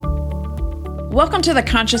Welcome to the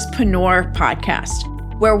Consciouspreneur podcast,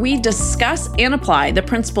 where we discuss and apply the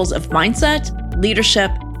principles of mindset, leadership,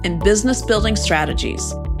 and business building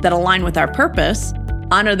strategies that align with our purpose,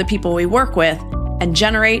 honor the people we work with, and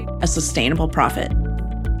generate a sustainable profit.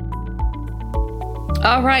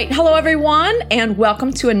 All right. Hello, everyone, and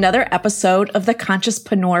welcome to another episode of the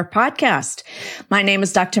Consciouspreneur podcast. My name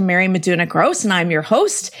is Dr. Mary Meduna Gross, and I'm your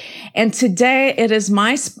host. And today it is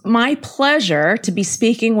my pleasure to be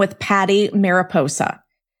speaking with Patty Mariposa.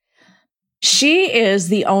 She is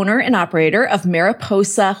the owner and operator of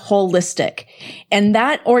Mariposa Holistic, and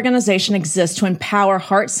that organization exists to empower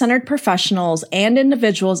heart-centered professionals and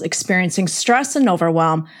individuals experiencing stress and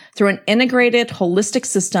overwhelm through an integrated, holistic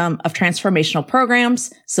system of transformational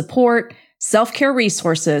programs, support, self-care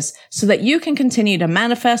resources so that you can continue to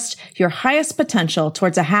manifest your highest potential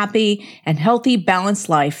towards a happy and healthy, balanced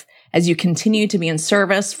life as you continue to be in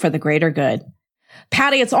service for the greater good.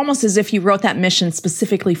 Patty, it's almost as if you wrote that mission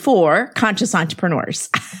specifically for conscious entrepreneurs.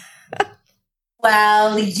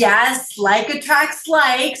 Well, yes, like attracts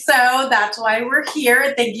like. So that's why we're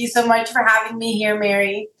here. Thank you so much for having me here,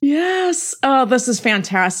 Mary. Yes. Oh, this is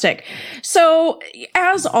fantastic. So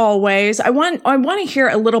as always, I want to hear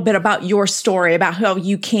a little bit about your story, about how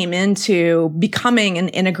you came into becoming an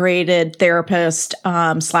integrated therapist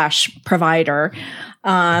slash provider.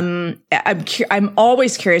 I'm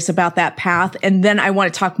always curious about that path. And then I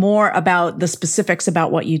want to talk more about the specifics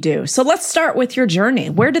about what you do. So let's start with your journey.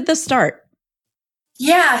 Where did this start?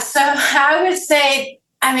 Yeah. So I would say,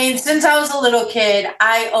 since I was a little kid,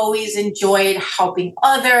 I always enjoyed helping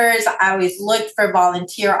others. I always looked for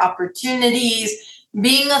volunteer opportunities.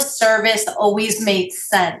 Being of service always made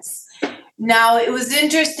sense. Now, it was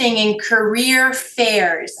interesting in career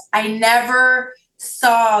fairs. I never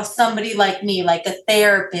saw somebody like me, like a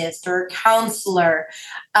therapist or a counselor.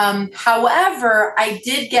 However, I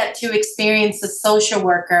did get to experience a social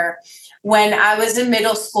worker when I was in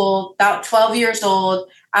middle school, about 12 years old.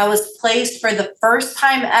 I was placed for the first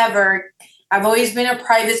time ever. I've always been a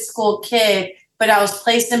private school kid, but I was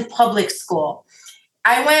placed in public school.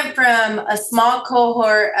 I went from a small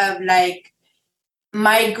cohort of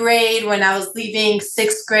my grade when I was leaving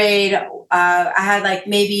sixth grade. I had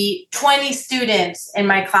maybe 20 students in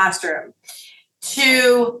my classroom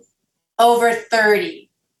to over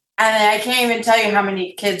 30. And I can't even tell you how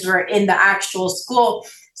many kids were in the actual school.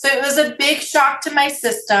 So it was a big shock to my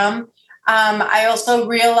system. I also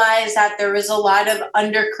realized that there was a lot of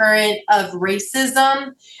undercurrent of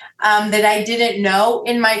racism that I didn't know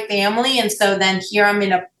in my family. And so then here I'm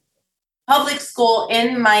in a public school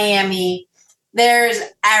in Miami. There's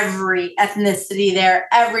every ethnicity there,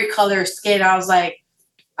 every color skin. I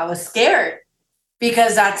was scared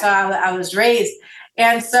because that's how I was raised.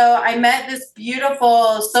 And so I met this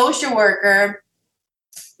beautiful social worker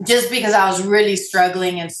just because I was really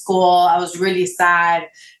struggling in school. I was really sad.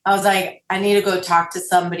 I was like, I need to go talk to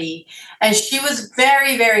somebody. And she was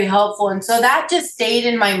very, very helpful. And so that just stayed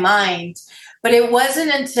in my mind. But it wasn't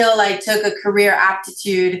until I took a career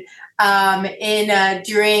aptitude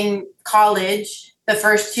during college, the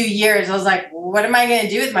first 2 years, I was like, what am I going to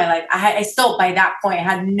do with my life? I still, by that point,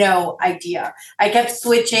 had no idea. I kept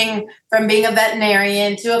switching from being a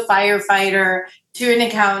veterinarian to a firefighter to an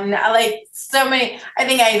accountant. I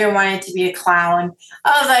think I even wanted to be a clown.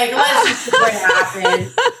 I was like, let's just see what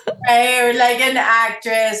happens. Right? Or like an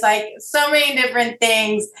actress, so many different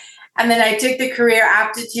things. And then I took the career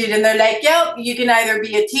aptitude and they're like, yep, you can either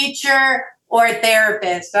be a teacher or a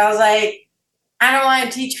therapist. I was like, I don't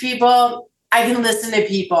want to teach people. I can listen to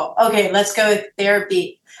people. Okay, let's go with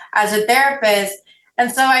therapy as a therapist.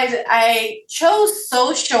 And so I chose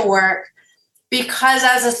social work because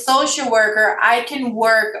as a social worker, I can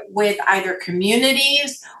work with either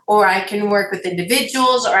communities or I can work with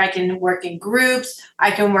individuals or I can work in groups.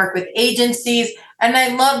 I can work with agencies. And I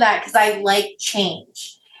love that because I like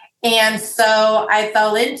change. And so I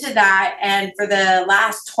fell into that. And for the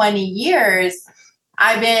last 20 years,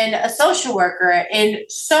 I've been a social worker in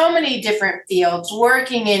so many different fields,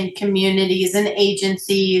 working in communities and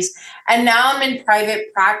agencies. And now I'm in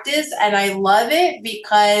private practice and I love it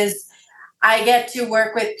because I get to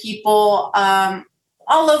work with people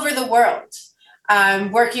all over the world,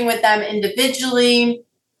 working with them individually,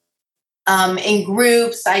 in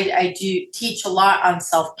groups. I do teach a lot on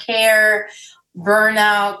self-care,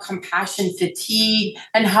 burnout, compassion fatigue,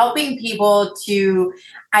 and helping people to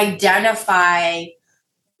identify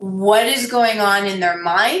what is going on in their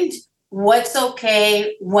mind, what's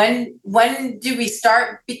okay, when do we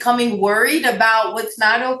start becoming worried about what's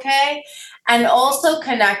not okay, and also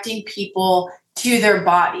connecting people to their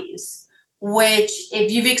bodies, which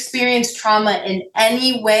if you've experienced trauma in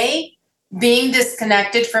any way, being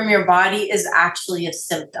disconnected from your body is actually a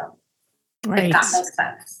symptom. Right. If that makes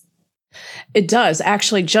sense. It does.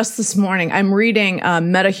 Actually, just this morning, I'm reading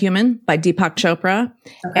MetaHuman by Deepak Chopra.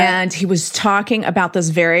 Okay. And he was talking about this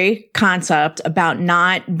very concept about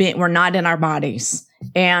we're not in our bodies.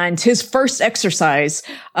 And his first exercise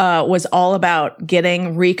was all about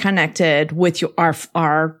getting reconnected with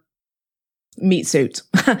our meat suit.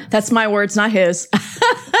 That's my words, not his.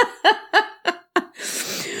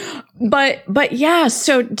 But yeah,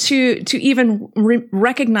 so to even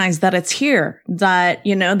recognize that it's here, that,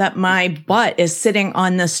 that my butt is sitting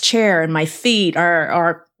on this chair and my feet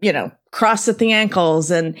are, crossed at the ankles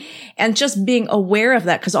and just being aware of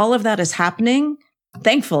that, because all of that is happening.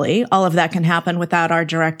 Thankfully, all of that can happen without our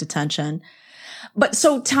direct attention. But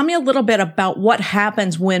so tell me a little bit about what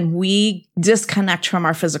happens when we disconnect from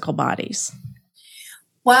our physical bodies.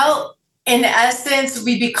 Well, in essence,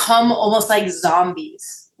 we become almost like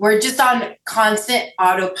zombies. We're just on constant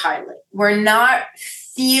autopilot. We're not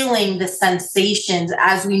feeling the sensations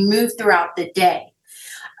as we move throughout the day.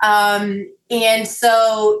 And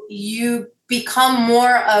so you become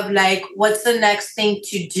more of like, what's the next thing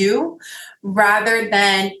to do, rather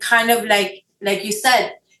than kind of like you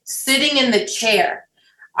said, sitting in the chair.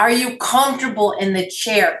 Are you comfortable in the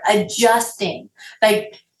chair, adjusting?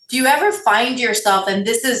 Like, do you ever find yourself, and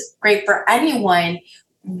this is great for anyone,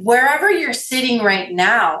 wherever you're sitting right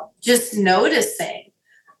now, just noticing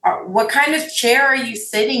what kind of chair are you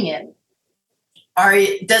sitting in?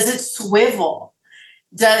 Does it swivel?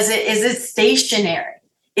 Is it stationary?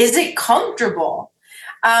 Is it comfortable?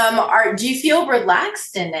 Do you feel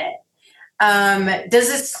relaxed in it? Does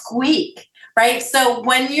it squeak? Right? So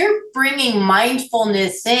when you're bringing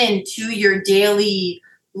mindfulness into your daily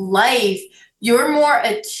life, you're more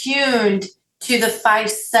attuned to the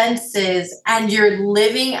five senses, and you're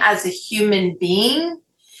living as a human being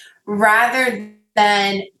rather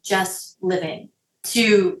than just living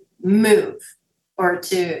to move or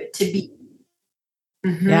to be.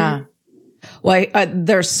 Mm-hmm. Yeah. Well,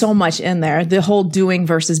 there's so much in there. The whole doing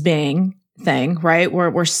versus being thing, right?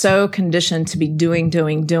 We're so conditioned to be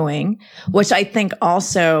doing, which I think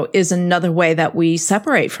also is another way that we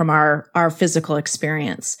separate from our physical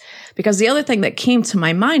experience. Because the other thing that came to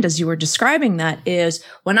my mind as you were describing that is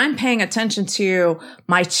when I'm paying attention to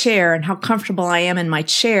my chair and how comfortable I am in my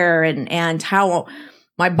chair and how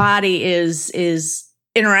my body is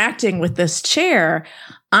interacting with this chair,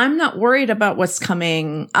 I'm not worried about what's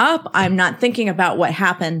coming up. I'm not thinking about what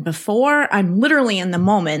happened before. I'm literally in the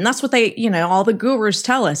moment. And that's what they, all the gurus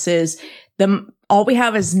tell us is all we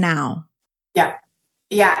have is now. Yeah.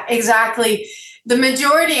 Yeah, exactly. The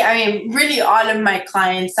majority, really all of my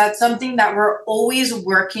clients, that's something that we're always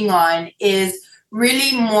working on, is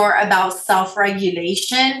really more about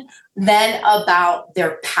self-regulation than about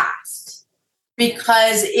their past.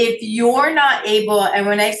 Because if you're not able, and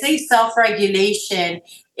when I say self-regulation,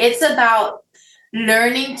 it's about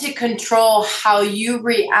learning to control how you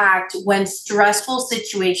react when stressful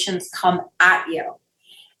situations come at you.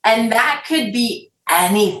 And that could be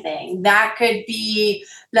anything. That could be,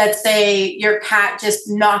 let's say, your cat just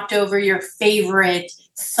knocked over your favorite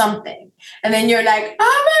something. And then you're like,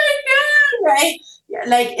 oh my God, right?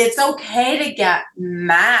 Like, it's okay to get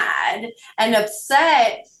mad and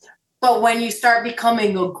upset. But when you start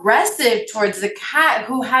becoming aggressive towards the cat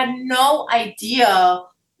who had no idea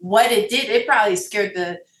what it did, it probably scared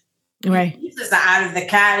the pieces out of the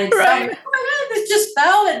cat. And right. So, oh my God, it just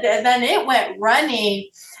fell. And then it went running.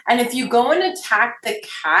 And if you go and attack the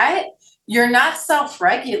cat, you're not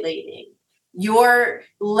self-regulating. You're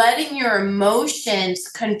letting your emotions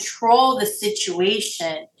control the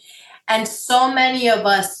situation. And so many of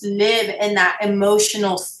us live in that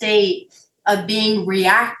emotional state of being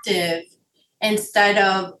reactive instead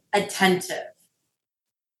of attentive.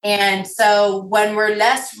 And so when we're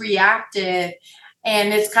less reactive,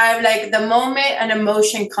 and it's kind of like the moment an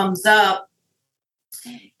emotion comes up,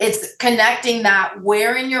 it's connecting that.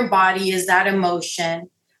 Where in your body is that emotion?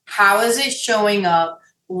 How is it showing up?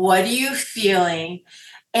 What are you feeling?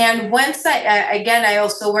 And once I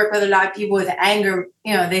also work with a lot of people with anger.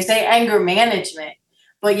 They say anger management.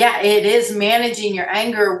 But yeah, it is managing your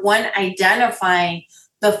anger. One, identifying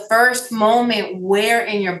the first moment where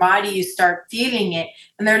in your body you start feeling it.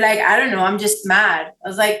 And they're like, I don't know, I'm just mad. I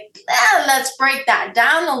was like, let's break that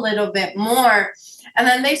down a little bit more. And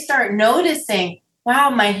then they start noticing,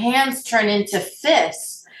 wow, my hands turn into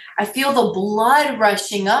fists. I feel the blood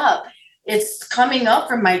rushing up. It's coming up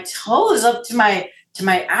from my toes up to my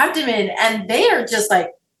abdomen. And they are just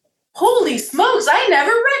like, holy smokes, I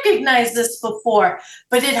never recognized this before.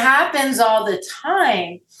 But it happens all the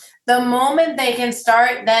time. The moment they can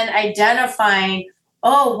start then identifying,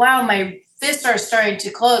 oh, wow, my fists are starting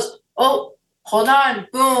to close. Oh, hold on,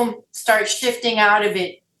 boom, start shifting out of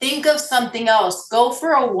it. Think of something else. Go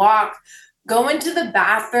for a walk. Go into the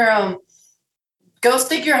bathroom. Go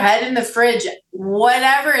stick your head in the fridge.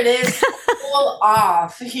 Whatever it is, pull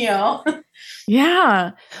off,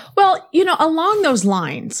 Yeah. Well, along those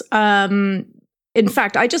lines, in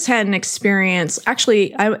fact, I just had an experience.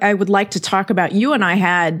 Actually, I would like to talk about, you and I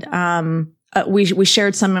had, we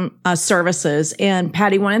shared some services, and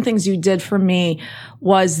Patty, one of the things you did for me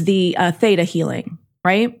was the theta healing,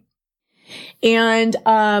 right? And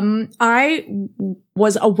I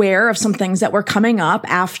was aware of some things that were coming up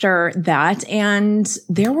after that, and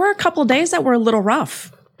there were a couple of days that were a little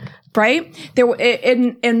rough, right? There were,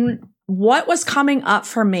 and what was coming up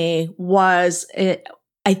for me was,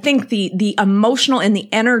 I think the emotional and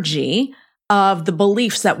the energy of the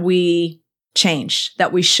beliefs that we change,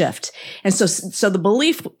 that we shift. And so the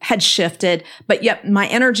belief had shifted, but yet my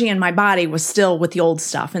energy and my body was still with the old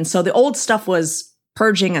stuff. And so the old stuff was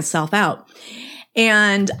purging itself out.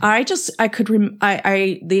 And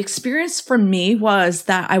the experience for me was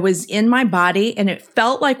that I was in my body, and it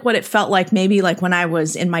felt like what it felt like maybe like when I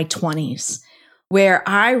was in my 20s, where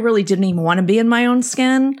I really didn't even want to be in my own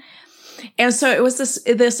skin. And so it was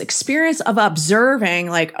this experience of observing,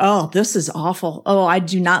 like, oh, this is awful. Oh, I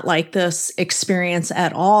do not like this experience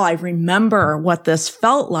at all. I remember what this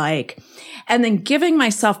felt like. And then giving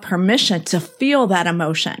myself permission to feel that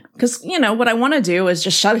emotion. Because, what I want to do is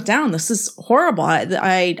just shut it down. This is horrible.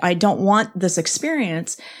 I don't want this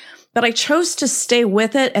experience. But I chose to stay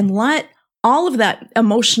with it and let all of that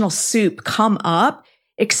emotional soup come up,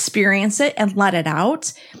 experience it, and let it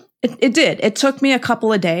out. It did. It took me a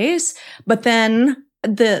couple of days, but then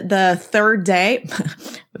the third day,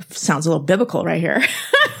 sounds a little biblical right here.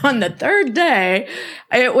 On the third day,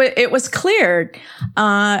 it was cleared.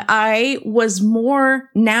 I was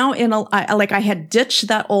more now I had ditched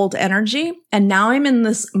that old energy, and now I'm in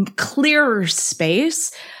this clearer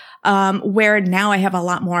space, where now I have a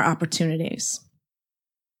lot more opportunities.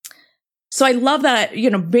 So I love that,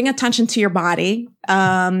 bring attention to your body.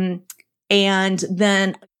 And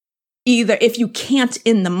then either if you can't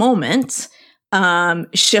in the moment,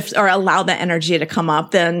 shift or allow that energy to come up,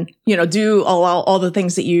 then, do all the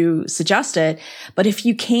things that you suggested. But if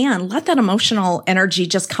you can, let that emotional energy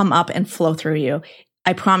just come up and flow through you.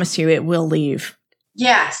 I promise you it will leave.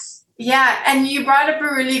 Yes. Yeah. And you brought up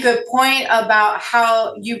a really good point about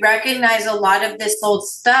how you recognize a lot of this old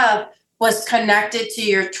stuff was connected to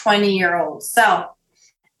your 20-year-old self.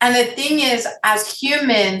 And the thing is, as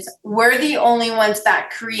humans, we're the only ones that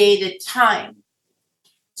created time.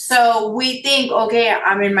 So we think, okay,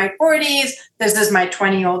 I'm in my 40s, this is my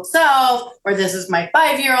 20-year-old self, or this is my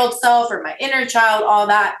 5-year-old self, or my inner child, all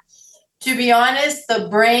that. To be honest, the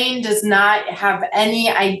brain does not have any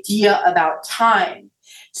idea about time.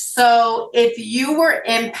 So if you were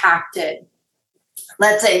impacted,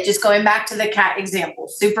 let's say, just going back to the cat example,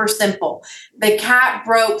 super simple. The cat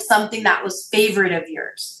broke something that was favorite of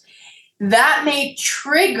yours. That may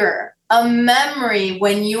trigger a memory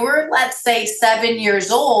when you were, let's say, 7 years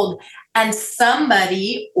old, and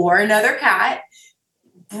somebody or another cat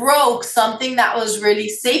broke something that was really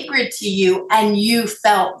sacred to you, and you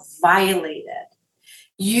felt violated.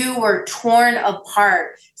 You were torn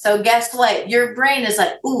apart. So guess what? Your brain is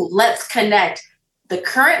like, ooh, let's connect the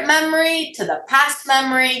current memory to the past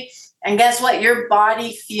memory. And guess what? Your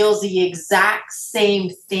body feels the exact same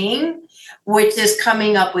thing, which is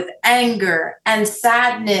coming up with anger and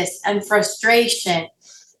sadness and frustration.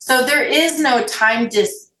 So there is no time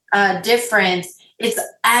difference. It's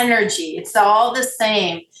energy. It's all the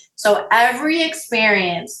same. So every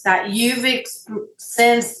experience that you've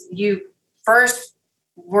since you first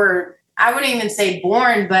were, I wouldn't even say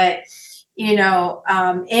born, but in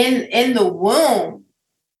the womb,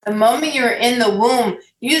 the moment you were in the womb,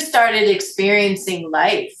 you started experiencing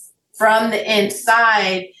life from the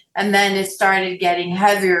inside, and then it started getting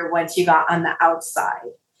heavier once you got on the outside,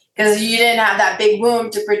 because you didn't have that big womb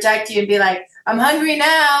to protect you and be like, I'm hungry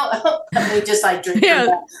now. Let me just drink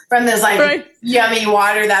from this yummy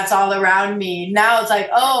water that's all around me. Now it's like,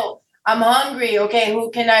 oh, I'm hungry. Okay, who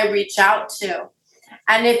can I reach out to?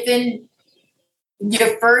 And if in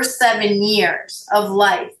your first 7 years of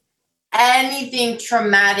life, anything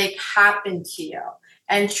traumatic happened to you,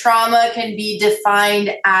 and trauma can be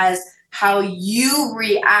defined as how you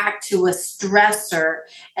react to a stressor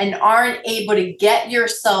and aren't able to get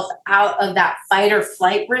yourself out of that fight or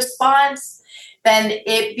flight response, then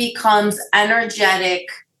it becomes energetic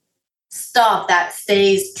stuff that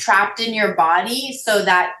stays trapped in your body so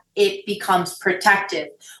that it becomes protective.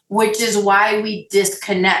 which is why we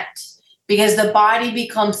disconnect, because the body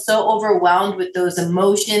becomes so overwhelmed with those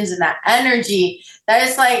emotions and that energy that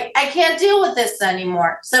it's like, I can't deal with this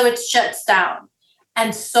anymore. So it shuts down.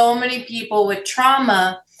 And so many people with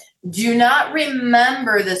trauma do not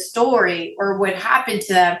remember the story or what happened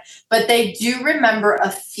to them, but they do remember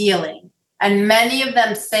a feeling. And many of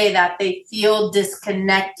them say that they feel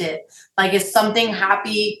disconnected. Like if something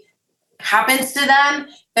happy happens to them,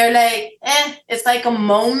 they're like, it's like a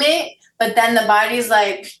moment, but then the body's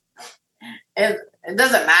like, it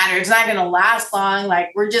doesn't matter. It's not going to last long.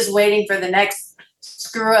 Like we're just waiting for the next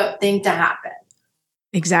screw up thing to happen.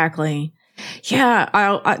 Exactly. Yeah.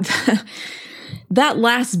 That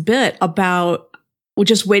last bit about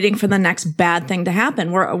just waiting for the next bad thing to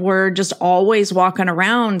happen. We're just always walking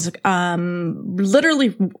around,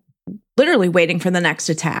 literally waiting for the next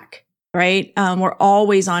attack, right? We're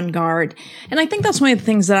always on guard. And I think that's one of the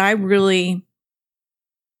things that I really,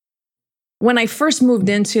 when I first moved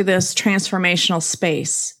into this transformational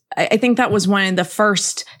space, I think that was one of the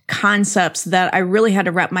first concepts that I really had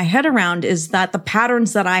to wrap my head around, is that the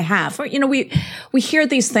patterns that I have, we hear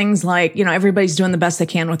these things like, everybody's doing the best they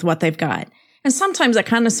can with what they've got. And sometimes it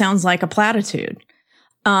kind of sounds like a platitude.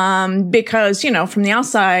 Because, from the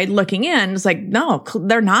outside looking in, it's like, no,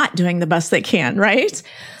 they're not doing the best they can, right?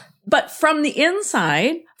 But from the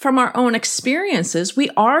inside, from our own experiences, we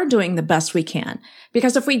are doing the best we can.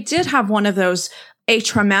 Because if we did have one of those, a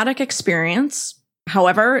traumatic experience,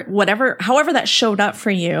 however that showed up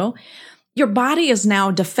for you, your body is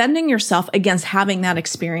now defending yourself against having that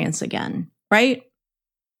experience again, right?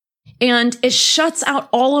 And it shuts out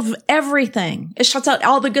all of everything. It shuts out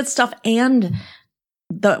all the good stuff and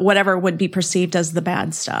the whatever would be perceived as the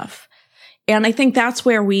bad stuff. And I think that's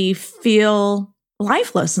where we feel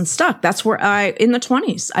lifeless and stuck. That's where in the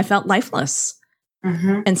 20s, I felt lifeless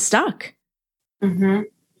and stuck. Mm-hmm.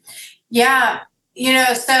 Yeah.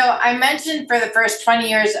 So I mentioned for the first 20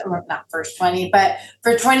 years, well, not first 20, but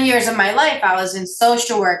for 20 years of my life, I was in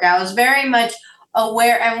social work. I was very much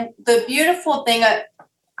aware. And the beautiful thing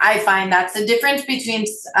I find, that's the difference between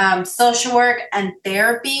social work and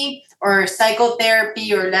therapy or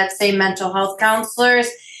psychotherapy, or let's say mental health counselors,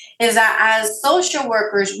 is that as social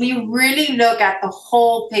workers, we really look at the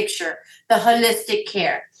whole picture, the holistic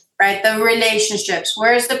care, right? The relationships.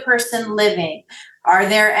 Where is the person living? Are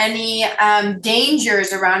there any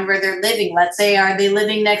dangers around where they're living? Let's say, are they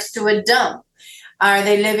living next to a dump? Are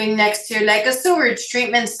they living next to like a sewage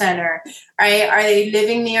treatment center? Right? Are they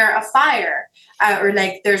living near a fire? Or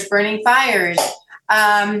like there's burning fires?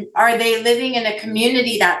 Are they living in a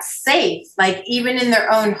community that's safe? Like even in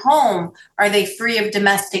their own home, are they free of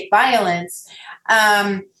domestic violence?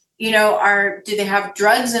 Do they have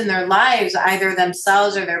drugs in their lives, either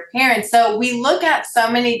themselves or their parents? So we look at so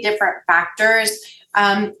many different factors.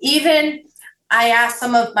 Even I ask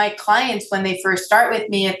some of my clients when they first start with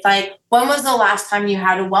me, it's like, when was the last time you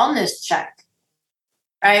had a wellness check?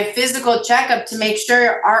 Right? Physical checkup to make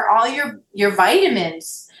sure are all your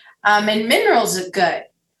vitamins and minerals are good.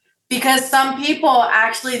 Because some people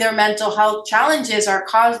actually, their mental health challenges are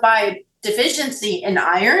caused by deficiency in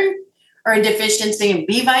iron or a deficiency in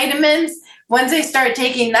B vitamins. Once they start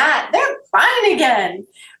taking that, they're fine again,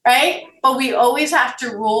 right? But we always have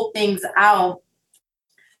to rule things out.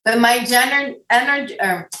 But my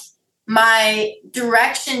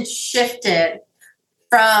direction shifted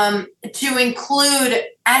to include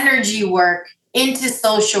energy work into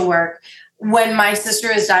social work when my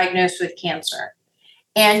sister was diagnosed with cancer.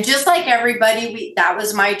 And just like everybody, that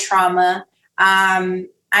was my trauma. I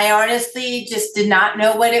honestly just did not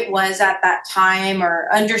know what it was at that time or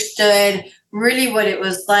understood really what it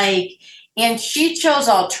was like. And she chose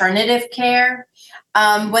alternative care.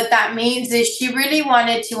 What that means is she really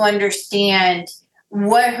wanted to understand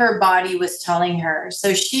what her body was telling her.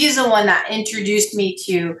 So she's the one that introduced me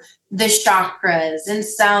to the chakras and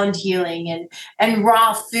sound healing and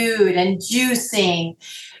raw food and juicing.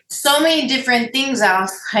 So many different things. I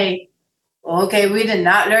was like, okay, we did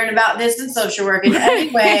not learn about this in social work in any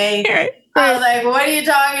way. I was like, what are you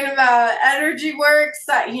talking about? Energy works,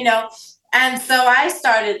 And so I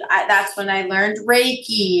started, that's when I learned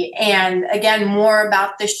Reiki and again, more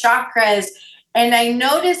about the chakras. And I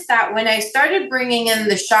noticed that when I started bringing in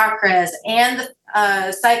the chakras and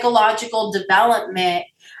the psychological development,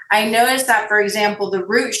 I noticed that, for example, the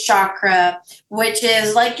root chakra, which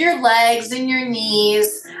is like your legs and your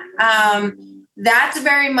knees, that's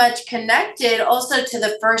very much connected also to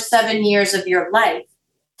the first 7 years of your life.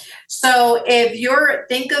 So if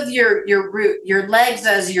think of your legs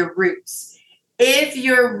as your roots. If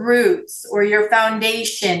your roots or your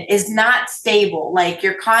foundation is not stable, like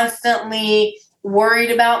you're constantly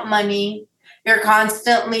worried about money. You're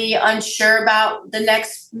constantly unsure about the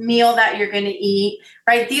next meal that you're going to eat,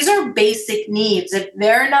 right? These are basic needs. If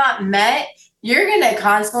they're not met, you're going to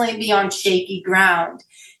constantly be on shaky ground.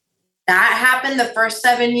 That happened the first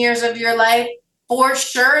 7 years of your life. For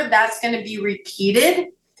sure, that's going to be repeated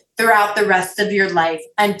throughout the rest of your life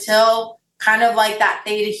until kind of like that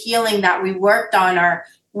theta healing that we worked on are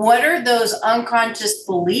what are those unconscious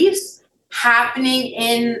beliefs happening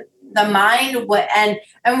in the mind,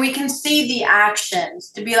 and we can see the actions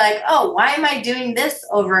to be like, oh, why am I doing this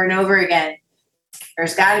over and over again?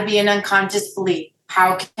 There's got to be an unconscious belief.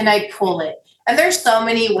 How can I pull it? And there's so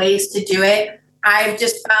many ways to do it. I've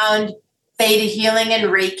just found theta healing and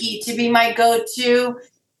Reiki to be my go-to,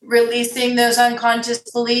 releasing those unconscious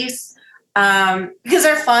beliefs because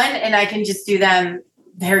they're fun and I can just do them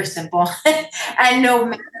very simple. And no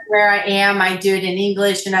matter where I am, I do it in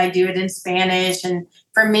English and I do it in Spanish. And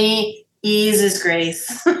for me, ease is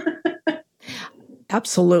grace.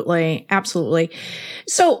 Absolutely. Absolutely.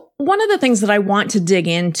 So one of the things that I want to dig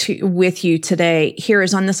into with you today here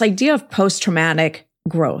is on this idea of post-traumatic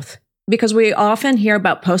growth, because we often hear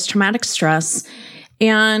about post-traumatic stress.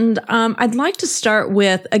 And I'd like to start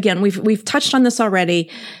with, again, we've touched on this already.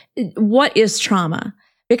 What is trauma?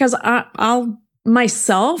 Because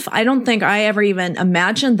I don't think I ever even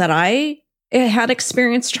imagined that I had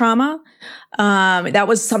experienced trauma. That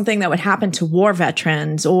was something that would happen to war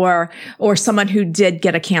veterans or someone who did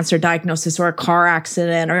get a cancer diagnosis or a car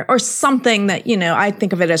accident or something that, I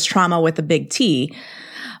think of it as trauma with a big T.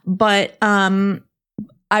 But,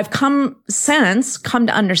 I've come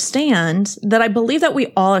to understand that I believe that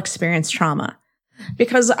we all experience trauma,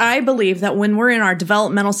 because I believe that when we're in our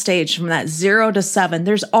developmental stage from that 0 to 7,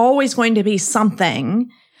 there's always going to be something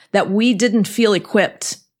that we didn't feel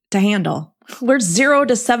equipped to handle. We're 0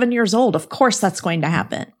 to 7 years old. Of course, that's going to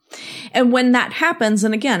happen. And when that happens,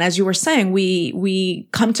 and again, as you were saying, we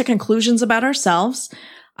come to conclusions about ourselves.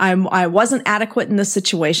 I wasn't adequate in this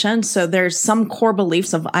situation. So there's some core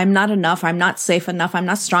beliefs of I'm not enough. I'm not safe enough. I'm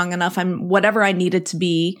not strong enough. I'm whatever I needed to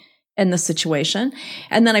be in the situation.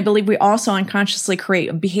 And then I believe we also unconsciously create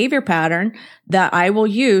a behavior pattern that I will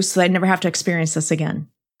use so that I never have to experience this again.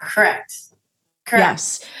 Correct.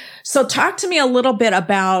 Yes. So talk to me a little bit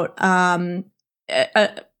about our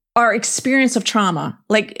experience of trauma.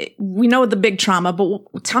 Like, we know the big trauma,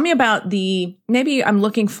 but tell me about maybe I'm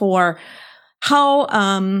looking for how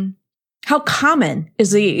common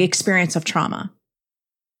is the experience of trauma?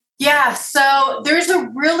 Yeah, so there's a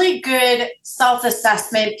really good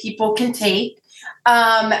self-assessment people can take.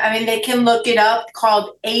 They can look it up,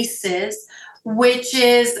 called ACEs, which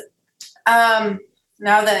is now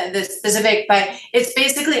the specific, but it's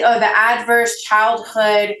basically the adverse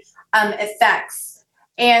childhood effects.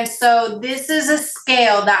 And so this is a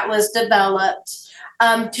scale that was developed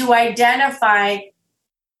to identify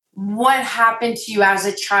what happened to you as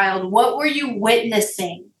a child. What were you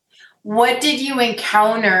witnessing? What did you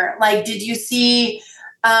encounter? Like, did you see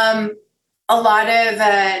a lot of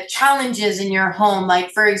challenges in your home?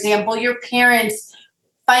 Like, for example, your parents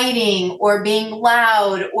fighting or being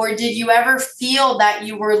loud? Or did you ever feel that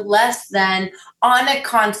you were less than on a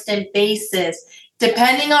constant basis?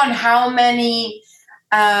 Depending on how many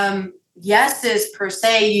yeses per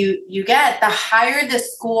se you get, the higher the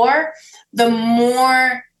score, the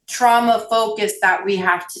more trauma focus that we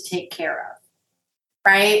have to take care of,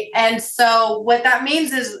 right? And so what that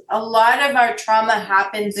means is a lot of our trauma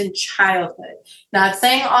happens in childhood. Not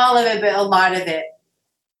saying all of it, but a lot of it.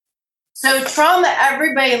 So trauma,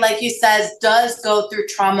 everybody, like you said, does go through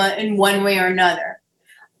trauma in one way or another.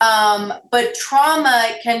 But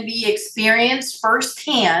trauma can be experienced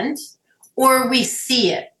firsthand or we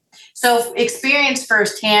see it. So experience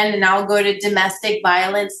firsthand, and I'll go to domestic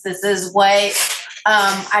violence. This is what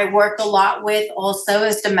I work a lot with also,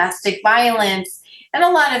 is domestic violence, and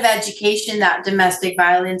a lot of education that domestic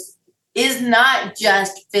violence is not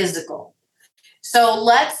just physical. So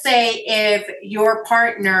let's say if your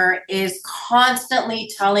partner is constantly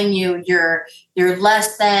telling you you're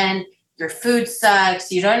less than, your food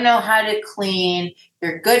sucks, you don't know how to clean,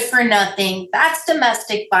 you're good for nothing, that's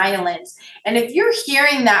domestic violence. And if you're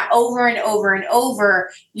hearing that over and over and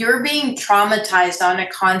over, you're being traumatized on a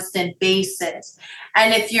constant basis.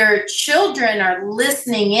 And if your children are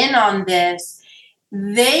listening in on this,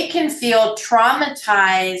 they can feel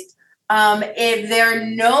traumatized if they're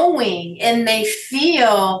knowing and they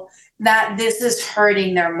feel that this is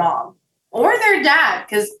hurting their mom or their dad,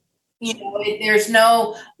 because there's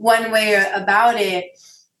no one way about it.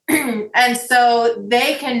 And so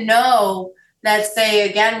they can know that, say,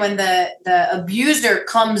 again, when the abuser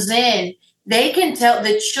comes in they can tell,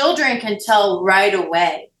 the children can tell right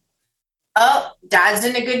away, oh, dad's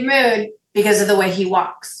in a good mood because of the way he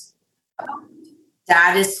walks. Oh,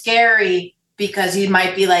 dad is scary because he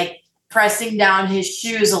might be like pressing down his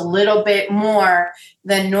shoes a little bit more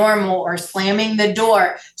than normal or slamming the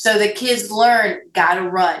door. So the kids learn, gotta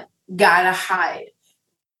run, gotta hide,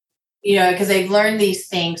 because they've learned these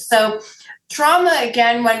things. So trauma,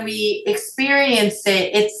 again, when we experience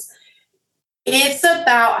it, it's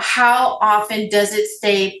about how often does it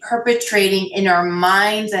stay perpetrating in our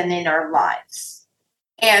minds and in our lives.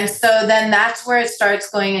 And so then that's where it starts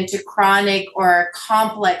going into chronic or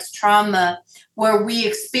complex trauma, where we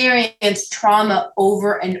experience trauma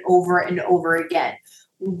over and over and over again.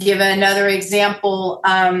 Give another example.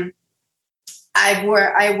 I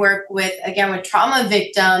work with trauma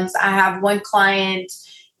victims. I have one client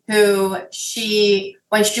who when she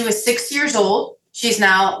was 6 years old, she's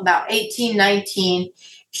now about 18, 19,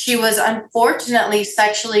 she was unfortunately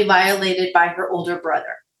sexually violated by her older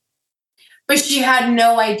brother. But she had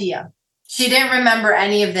no idea. She didn't remember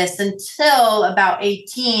any of this until about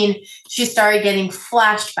 18, she started getting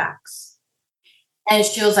flashbacks. And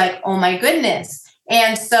she was like, oh my goodness.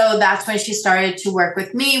 And so that's when she started to work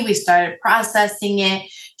with me. We started processing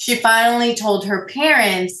it. She finally told her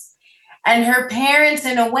parents, and her parents,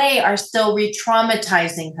 in a way, are still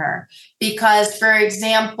re-traumatizing her. Because, for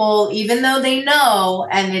example, even though they know,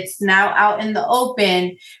 and it's now out in the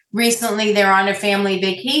open, recently they're on a family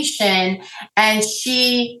vacation, and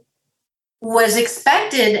she was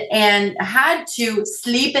expected and had to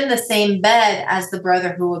sleep in the same bed as the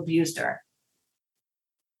brother who abused her.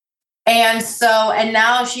 And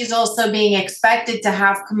now she's also being expected to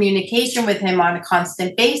have communication with him on a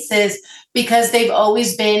constant basis because they've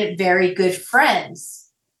always been very good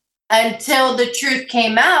friends until the truth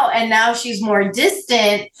came out. And now she's more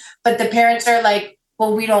distant, but the parents are like,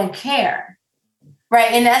 well, we don't care,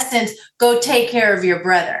 right? In essence, go take care of your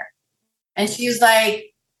brother. And she's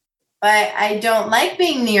like, but I don't like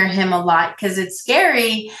being near him a lot because it's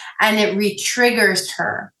scary and it re-triggers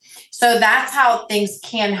her. So that's how things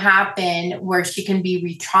can happen where she can be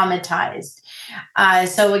re-traumatized.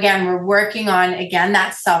 So again, we're working on,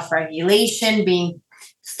 that self-regulation,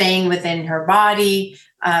 staying within her body,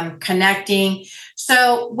 connecting.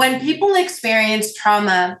 So when people experience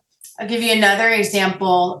trauma, I'll give you another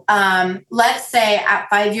example. Let's say at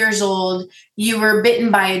 5 years old, you were bitten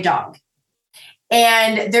by a dog.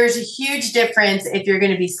 And there's a huge difference if you're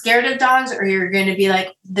going to be scared of dogs or you're going to be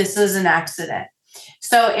like, this is an accident.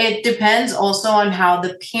 So it depends also on how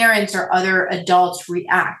the parents or other adults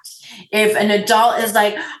react. If an adult is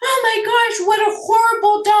like, oh my gosh, what a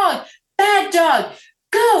horrible dog, bad dog,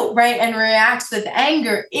 go, right, and reacts with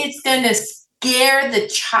anger, it's going to scare the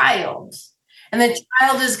child. And the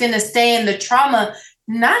child is going to stay in the trauma,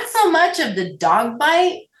 not so much of the dog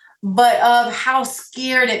bite, but of how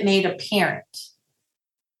scared it made a parent.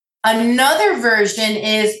 Another version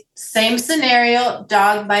is same scenario,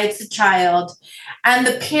 dog bites a child, and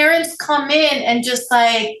the parents come in and just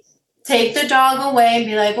like take the dog away and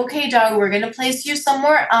be like, okay, dog, we're going to place you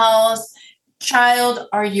somewhere else. Child,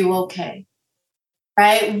 are you okay?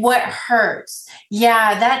 Right? What hurts?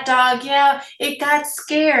 Yeah, that dog, it got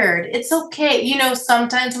scared. It's okay.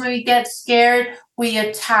 Sometimes when we get scared, we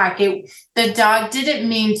attack it. The dog didn't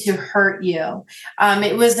mean to hurt you.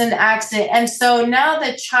 It was an accident. And so now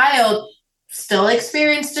the child still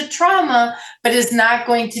experienced a trauma, but is not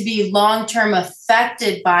going to be long-term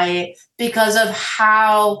affected by it because of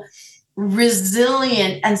how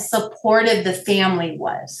resilient and supportive the family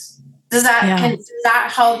was. Does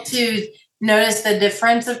that help to notice the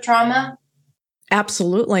difference of trauma?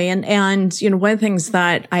 Absolutely. And one of the things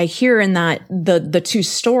that I hear in that the two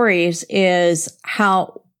stories is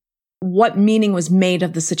what meaning was made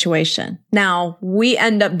of the situation. Now, we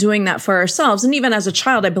end up doing that for ourselves. And even as a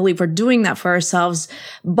child, I believe we're doing that for ourselves.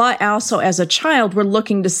 But also as a child, we're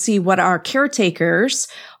looking to see what our caretakers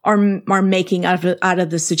are making out of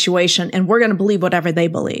the situation. And we're going to believe whatever they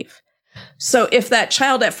believe. So if that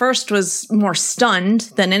child at first was more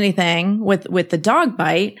stunned than anything with the dog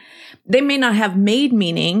bite, they may not have made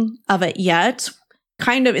meaning of it yet,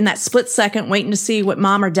 kind of in that split second, waiting to see what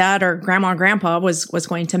mom or dad or grandma or grandpa was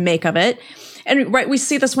going to make of it. And right, we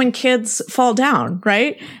see this when kids fall down,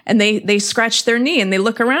 right? And they scratch their knee and they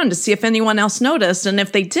look around to see if anyone else noticed. And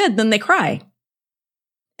if they did, then they cry.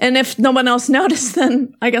 And if no one else noticed,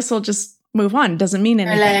 then I guess we'll just move on. Doesn't mean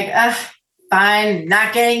anything. They're like, fine,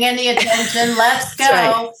 not getting any attention. Let's go.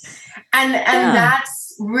 Right. And that's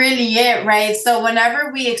really it, right? So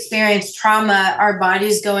whenever we experience trauma, our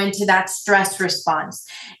bodies go into that stress response.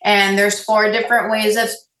 And there's 4 different ways of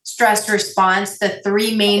stress response. The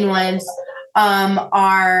 3 main ones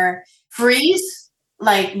are freeze,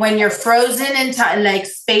 like when you're frozen in time, like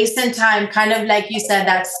space and time, kind of like you said,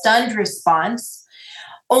 that stunned response.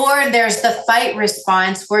 Or there's the fight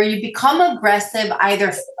response where you become aggressive,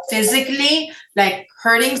 either physically, like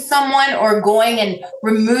hurting someone, or going and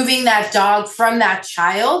removing that dog from that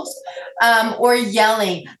child, or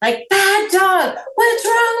yelling like, bad dog, what's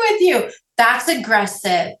wrong with you? That's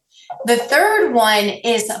aggressive. The third one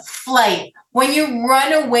is flight. When you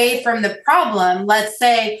run away from the problem, let's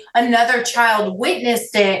say another child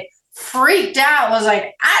witnessed it, freaked out, was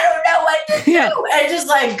like, I don't know what to do, and just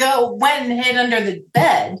like went and hid under the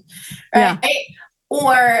bed, right?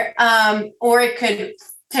 Or it could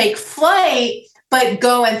take flight, but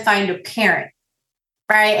go and find a parent,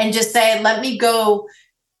 right? And just say, let me go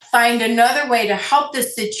find another way to help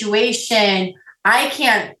this situation. I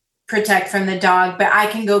can't protect from the dog, but I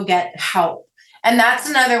can go get help. And that's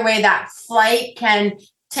another way that flight can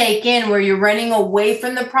take in, where you're running away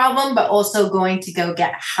from the problem, but also going to go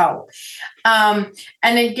get help. And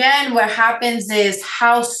again, what happens is,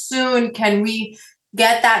 how soon can we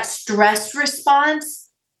get that stress response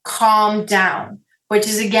calm down? Which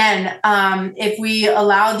is, again, if we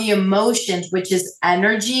allow the emotions, which is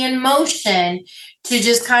energy and motion, to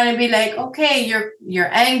just kind of be like, okay, you're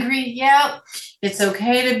angry. Yep. It's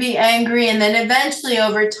okay to be angry. And then eventually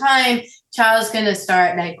over time, child's going to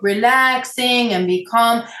start like relaxing and be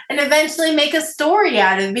calm, and eventually make a story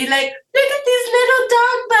out of it. Be like, look at these little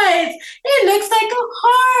dog bites. It looks like a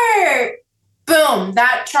heart. Boom.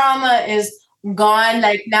 That trauma is gone.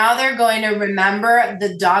 Like, now they're going to remember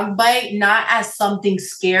the dog bite not as something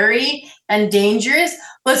scary and dangerous,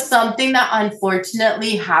 but something that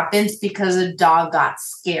unfortunately happens because a dog got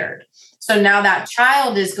scared. So now that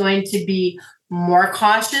child is going to be more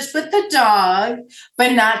cautious with the dog,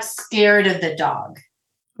 but not scared of the dog.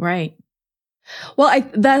 Right. Well,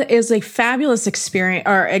 that is a fabulous experience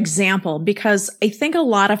or example, because I think a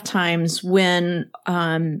lot of times when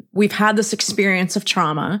we've had this experience of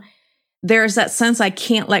trauma, there's that sense, I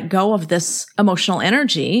can't let go of this emotional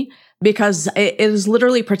energy because it is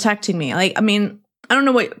literally protecting me. Like, I mean, I don't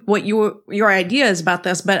know what your idea is about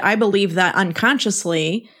this, but I believe that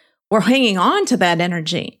unconsciously we're hanging on to that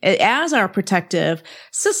energy as our protective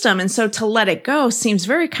system. And so to let it go seems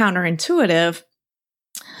very counterintuitive.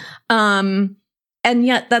 And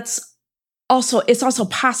yet it's also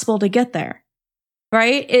possible to get there,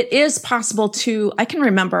 right? It is possible I can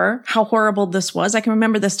remember how horrible this was. I can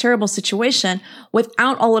remember this terrible situation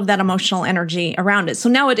without all of that emotional energy around it. So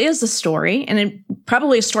now it is a story, and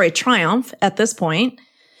probably a story of triumph at this point.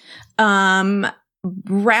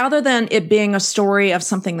 Rather than it being a story of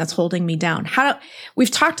something that's holding me down.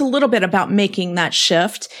 We've talked a little bit about making that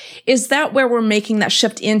shift. Is that where we're making that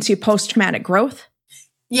shift into post-traumatic growth?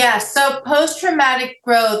 Yeah. So post-traumatic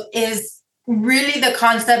growth is really the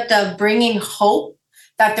concept of bringing hope,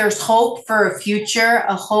 that there's hope for a future,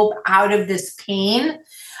 a hope out of this pain.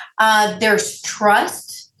 There's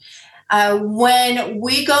trust. When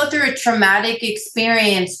we go through a traumatic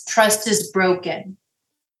experience, trust is broken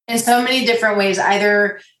in so many different ways,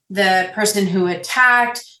 either the person who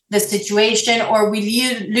attacked, the situation, or we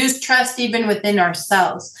lose trust even within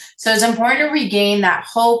ourselves. So it's important to regain that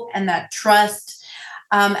hope and that trust,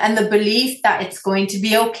 and the belief that it's going to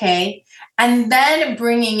be okay. And then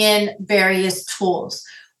bringing in various tools.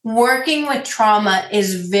 Working with trauma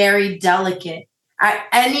is very delicate. At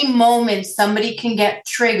any moment, somebody can get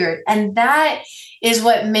triggered. And that is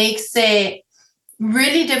what makes it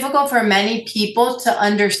really difficult for many people to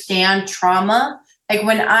understand trauma. Like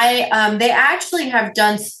when they actually have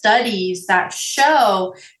done studies that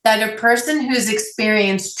show that a person who's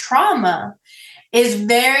experienced trauma is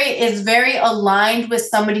very aligned with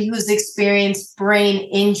somebody who's experienced brain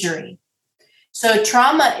injury. So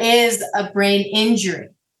trauma is a brain injury,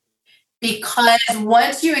 because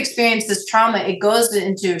once you experience this trauma, it goes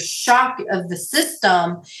into a shock of the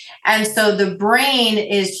system. And so the brain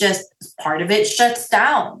is just, part of it shuts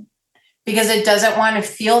down because it doesn't want to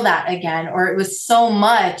feel that again, or it was so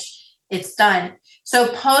much, it's done. So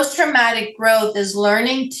post-traumatic growth is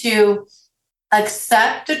learning to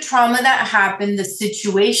accept the trauma that happened, the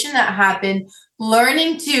situation that happened,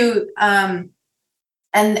 learning to,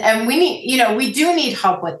 and we do need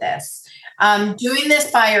help with this. Doing this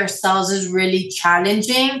by ourselves is really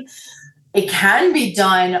challenging. It can be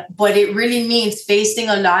done, but it really means facing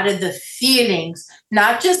a lot of the feelings,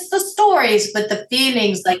 not just the stories, but the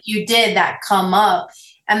feelings like you did that come up.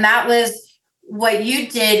 And that was what you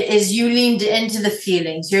did, is you leaned into the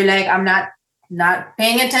feelings. You're like, I'm not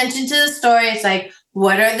paying attention to the story. It's like,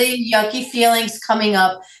 what are the yucky feelings coming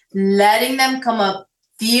up? Letting them come up,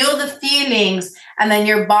 feel the feelings, and then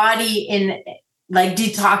your body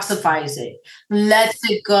detoxifies it, lets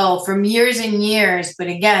it go from years and years. But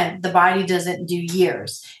again, the body doesn't do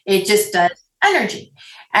years. It just does energy.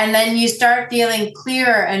 And then you start feeling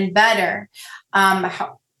clearer and better.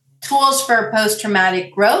 Tools for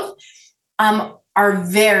post-traumatic growth are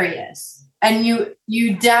various. And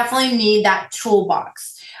you definitely need that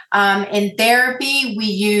toolbox. In therapy, we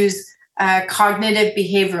use cognitive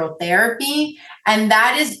behavioral therapy. And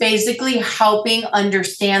that is basically helping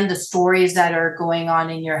understand the stories that are going on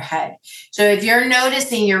in your head. So if you're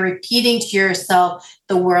noticing, you're repeating to yourself,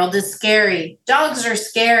 the world is scary, dogs are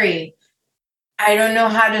scary, I don't know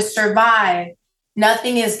how to survive,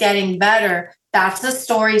 nothing is getting better. That's a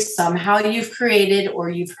story somehow you've created or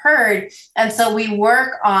you've heard. And so we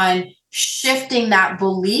work on shifting that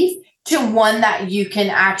belief to one that you can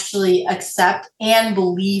actually accept and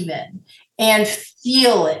believe in and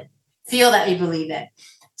feel it. Feel that you believe it.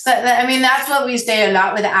 So, I mean, that's what we say a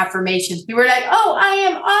lot with affirmations. People are like, oh, I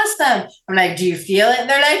am awesome. I'm like, do you feel it?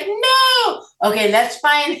 They're like, no. Okay, let's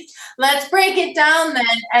break it down then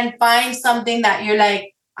and find something that you're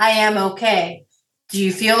like, I am okay. Do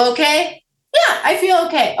you feel okay? Yeah, I feel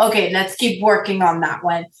okay. Okay, let's keep working on that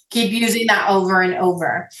one. Keep using that over and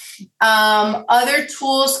over. Other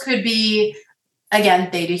tools could be,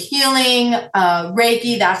 again, theta healing,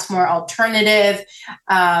 Reiki, that's more alternative.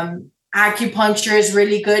 Acupuncture is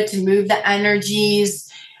really good to move the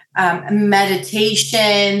energies,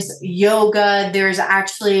 meditations, yoga. There's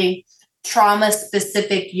actually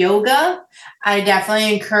trauma-specific yoga. I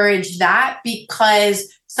definitely encourage that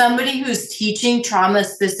because somebody who's teaching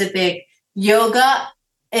trauma-specific yoga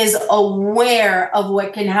is aware of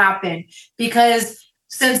what can happen. Because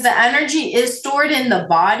since the energy is stored in the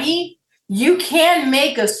body, you can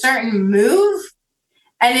make a certain move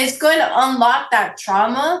and it's going to unlock that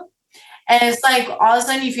trauma. And it's like all of a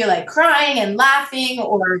sudden you feel like crying and laughing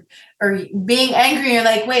or being angry. You're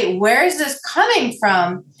like, wait, where is this coming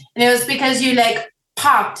from? And it was because you like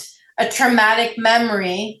popped a traumatic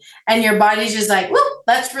memory and your body's just like, whoop,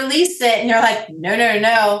 let's release it. And you're like,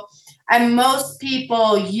 no. And most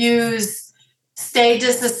people stay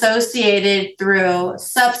disassociated through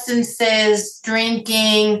substances,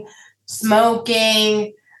 drinking,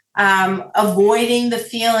 smoking, avoiding the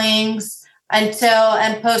feelings and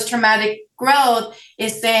post-traumatic growth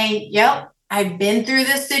is saying, yep, I've been through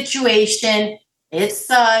this situation. It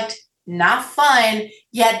sucked, not fun.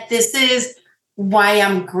 Yet this is why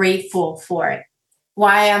I'm grateful for it,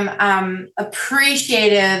 why I'm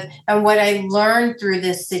appreciative of what I learned through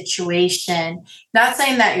this situation. Not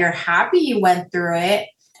saying that you're happy you went through it,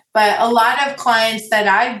 but a lot of clients that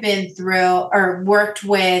I've been through or worked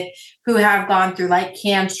with who have gone through like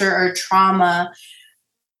cancer or trauma,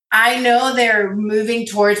 I know they're moving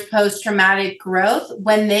towards post-traumatic growth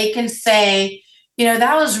when they can say,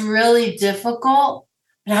 that was really difficult,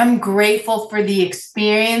 but I'm grateful for the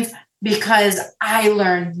experience because I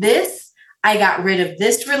learned this. I got rid of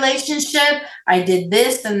this relationship. I did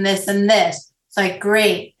this and this and this. It's like,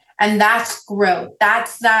 great. And that's growth.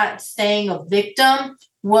 That's not staying a victim.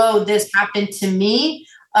 Whoa, this happened to me.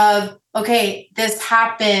 Okay, this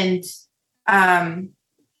happened to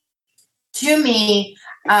me.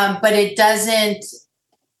 But it doesn't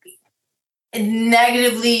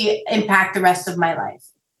negatively impact the rest of my life.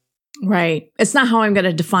 Right. It's not how I'm going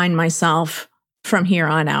to define myself from here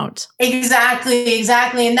on out. Exactly.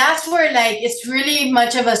 And that's where it's really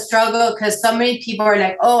much of a struggle because so many people are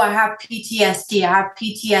like, oh, I have PTSD.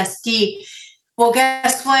 Well,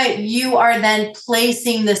 guess what? You are then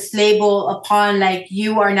placing this label upon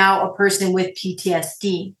you are now a person with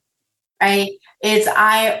PTSD, right?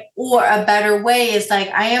 Or a better way is I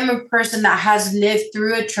am a person that has lived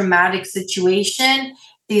through a traumatic situation.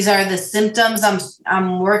 These are the symptoms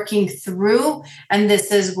I'm working through, and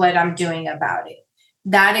this is what I'm doing about it.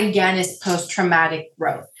 That again is post-traumatic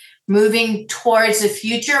growth. Moving towards the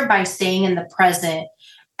future by staying in the present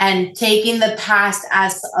and taking the past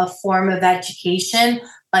as a form of education,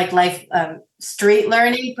 like life street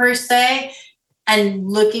learning per se, and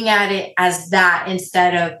looking at it as that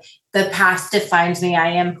instead of the past defines me.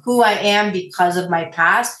 I am who I am because of my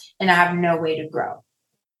past, and I have no way to grow.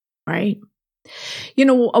 Right.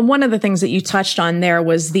 One of the things that you touched on there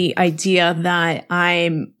was the idea that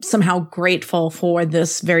I'm somehow grateful for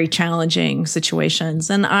this very challenging situations.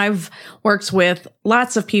 And I've worked with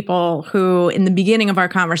lots of people who, in the beginning of our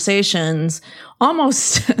conversations,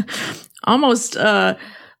 almost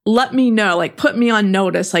let me know, put me on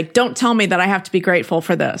notice, don't tell me that I have to be grateful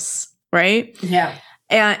for this. Right. Yeah.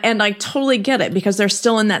 And I totally get it because they're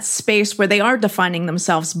still in that space where they are defining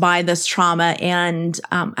themselves by this trauma and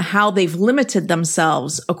how they've limited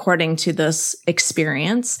themselves according to this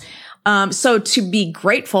experience. So to be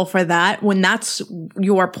grateful for that when that's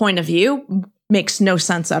your point of view makes no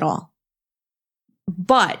sense at all.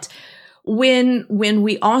 But when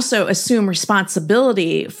we also assume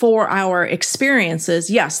responsibility for our experiences,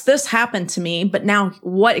 yes, this happened to me, but now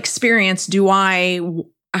what experience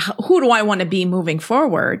who do I want to be moving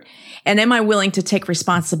forward? And am I willing to take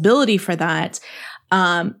responsibility for that?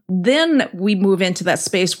 Then we move into that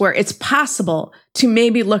space where it's possible to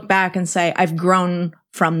maybe look back and say, I've grown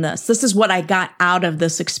from this. This is what I got out of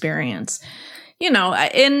this experience,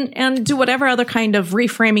 and do whatever other kind of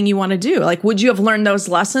reframing you want to do. Like, would you have learned those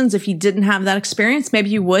lessons if you didn't have that experience? Maybe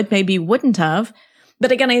you would, maybe you wouldn't have.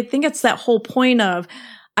 But again, I think it's that whole point of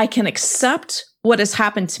I can accept what has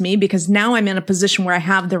happened to me because now I'm in a position where I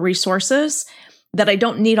have the resources that I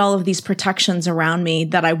don't need all of these protections around me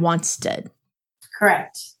that I once did.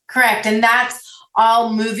 Correct. And that's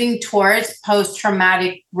all moving towards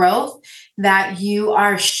post-traumatic growth, that you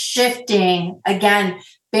are shifting, again,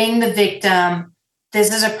 being the victim,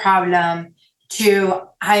 this is a problem, to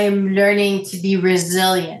I am learning to be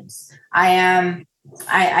resilient. I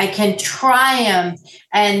can triumph.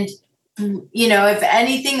 And if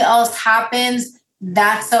anything else happens,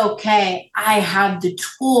 that's okay. I have the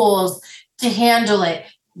tools to handle it.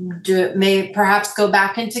 Perhaps go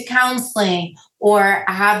back into counseling, or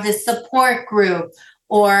have this support group,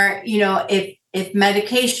 or, if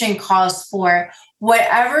medication calls for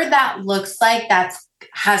whatever that looks like, that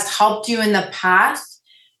has helped you in the past,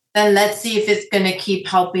 then let's see if it's going to keep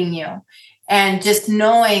helping you. And just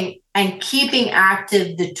knowing and keeping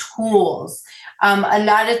active the tools. A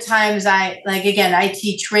lot of times I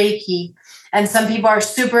teach Reiki, and some people are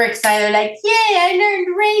super excited, like, yay, I learned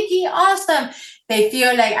Reiki. Awesome. They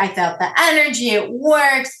feel like I felt the energy, it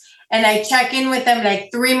works. And I check in with them like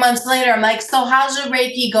 3 months later. I'm like, so how's your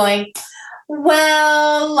Reiki going?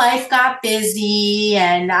 Well, life got busy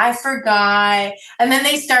and I forgot. And then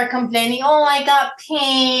they start complaining, oh, I got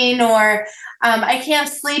pain, or I can't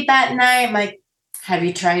sleep at night. I'm like, have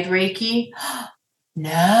you tried Reiki?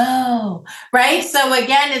 No. Right. So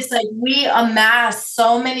again, it's like we amass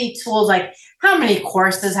so many tools. Like, how many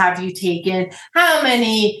courses have you taken? How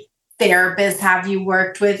many therapists have you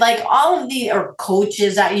worked with? Like all of or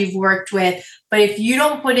coaches that you've worked with. But if you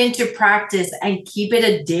don't put into practice and keep it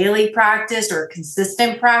a daily practice or a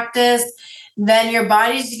consistent practice, then your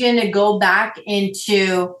body's going to go back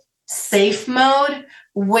into safe mode,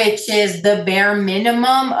 which is the bare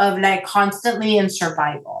minimum of like constantly in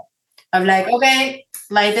survival. Of like, okay,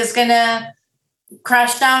 life is going to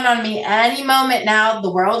crash down on me any moment now.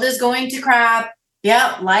 The world is going to crap.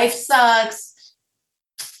 Yep, life sucks.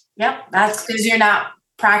 Yep, that's because you're not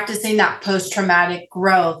practicing that post-traumatic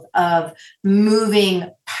growth of moving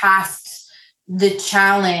past the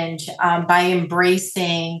challenge by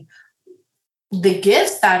embracing the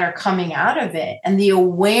gifts that are coming out of it and the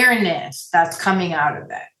awareness that's coming out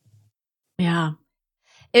of it. Yeah.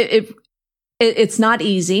 It's not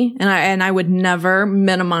easy, and I would never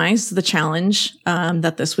minimize the challenge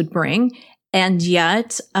that this would bring. And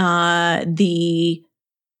yet the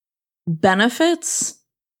benefits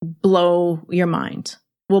will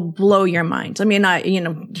blow your mind. I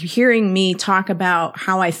mean, hearing me talk about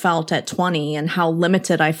how I felt at 20 and how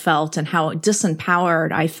limited I felt and how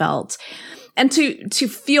disempowered I felt, and to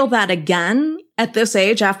feel that again at this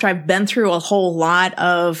age after I've been through a whole lot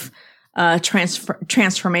of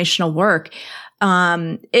transformational work,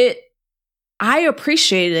 I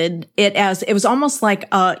appreciated it as it was almost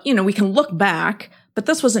like we can look back. But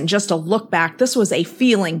this wasn't just a look back. This was a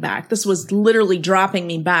feeling back. This was literally dropping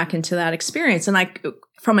me back into that experience. And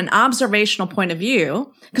from an observational point of view,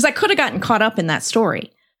 because I could have gotten caught up in that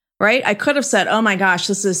story, right? I could have said, oh my gosh,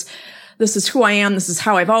 this is who I am. This is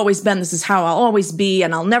how I've always been. This is how I'll always be.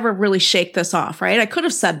 And I'll never really shake this off, right? I could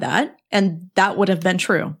have said that, and that would have been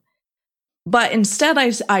true. But instead,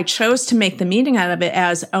 I chose to make the meaning out of it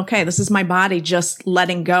as, okay, this is my body just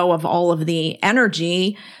letting go of all of the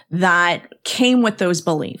energy that came with those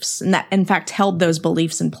beliefs and that, in fact, held those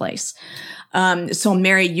beliefs in place. So,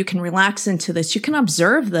 Mary, you can relax into this. You can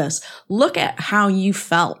observe this. Look at how you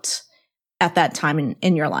felt at that time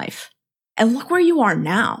in your life, and look where you are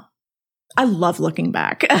now. I love looking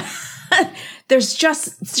back. There's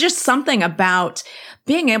just something about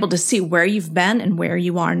being able to see where you've been and where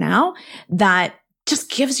you are now that just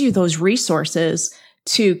gives you those resources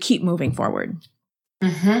to keep moving forward.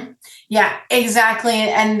 Mm-hmm. Yeah, exactly.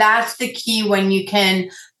 And that's the key, when you can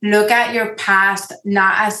look at your past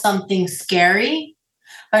not as something scary,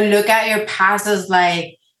 but look at your past as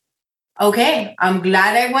like, okay, I'm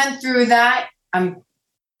glad I went through that. I'm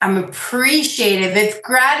appreciative. If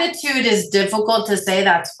gratitude is difficult to say,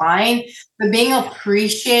 that's fine. But being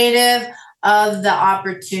appreciative of the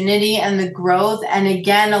opportunity and the growth. And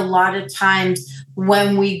again, a lot of times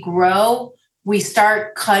when we grow, we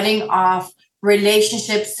start cutting off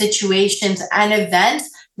relationships, situations, and events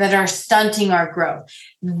that are stunting our growth.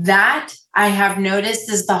 That I have noticed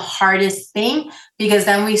is the hardest thing, because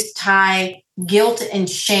then we tie guilt and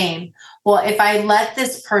shame. Well, if I let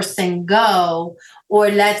this person go, or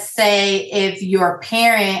let's say if your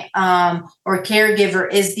parent or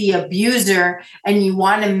caregiver is the abuser and you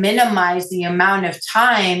want to minimize the amount of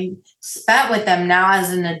time spent with them now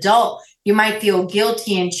as an adult, you might feel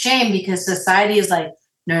guilty and shame because society is like,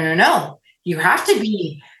 no, you have to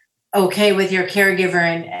be okay with your caregiver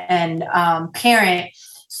and parent.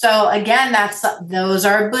 So again, those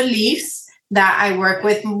are beliefs that I work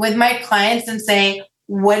with my clients and say,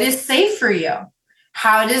 what is safe for you?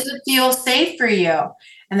 How does it feel safe for you?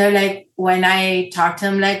 And they're like, when I talk to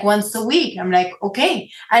them like once a week, I'm like, okay.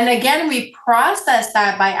 And again, we process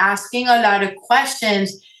that by asking a lot of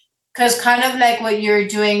questions, because kind of like what you're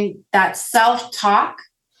doing, that self-talk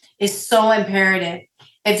is so imperative.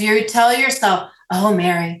 If you tell yourself, oh,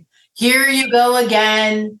 Mary, here you go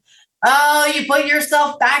again. Oh, you put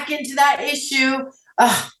yourself back into that issue.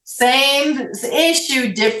 Oh, same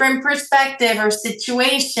issue, different perspective or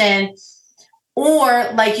situation.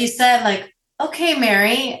 Or like you said, like, okay,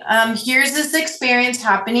 Mary, here's this experience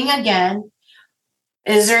happening again.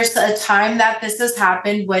 Is there a time that this has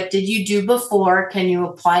happened? What did you do before? Can you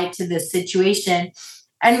apply it to this situation?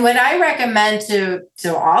 And what I recommend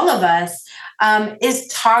to all of us is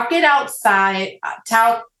talk it outside,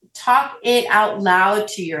 talk it out loud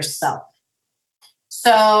to yourself.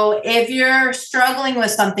 So if you're struggling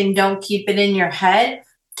with something, don't keep it in your head.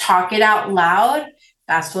 Talk it out loud.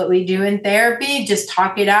 That's what we do in therapy. Just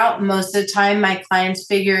talk it out. Most of the time, my clients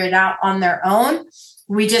figure it out on their own.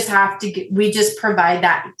 We just provide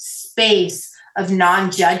that space of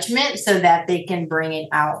non-judgment so that they can bring it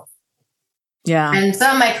out. Yeah. And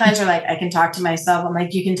some of my clients are like, I can talk to myself. I'm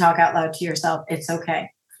like, you can talk out loud to yourself. It's okay.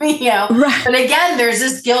 Right. But again, there's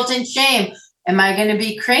this guilt and shame. Am I going to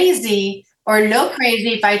be crazy or look crazy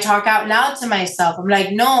if I talk out loud to myself? I'm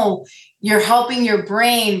like, no, you're helping your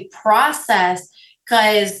brain process,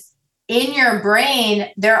 because in your brain,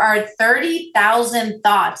 there are 30,000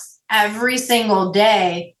 thoughts every single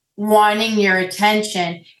day wanting your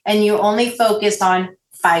attention. And you only focus on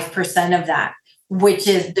 5% of that, which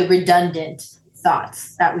is the redundant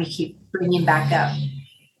thoughts that we keep bringing back up.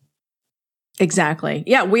 Exactly.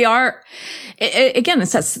 Yeah, we are. Again,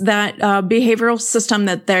 it's that behavioral system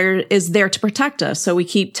that is there to protect us. So we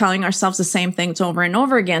keep telling ourselves the same things over and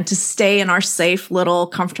over again to stay in our safe little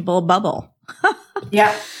comfortable bubble.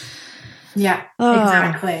 Yeah,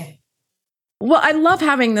 exactly. Well, I love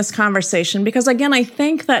having this conversation because, again, I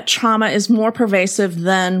think that trauma is more pervasive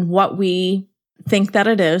than what we think that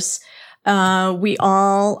it is. We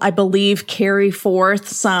all, I believe, carry forth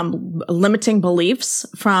some limiting beliefs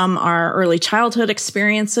from our early childhood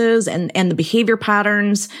experiences and the behavior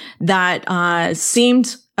patterns that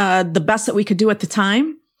seemed the best that we could do at the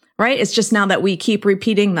time. Right? It's just now that we keep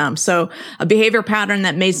repeating them. So a behavior pattern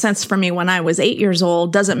that made sense for me when I was 8 years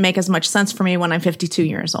old doesn't make as much sense for me when I'm 52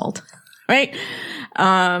 years old. Right?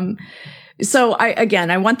 So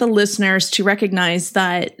I want the listeners to recognize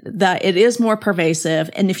that it is more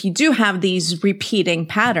pervasive. And if you do have these repeating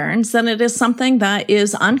patterns, then it is something that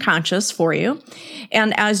is unconscious for you.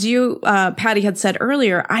 And as you, Patty had said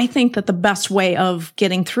earlier, I think that the best way of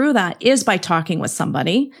getting through that is by talking with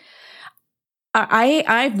somebody.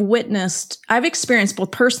 I've experienced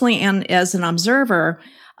both personally and as an observer,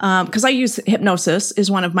 because I use hypnosis is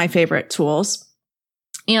one of my favorite tools.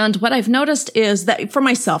 And what I've noticed is that for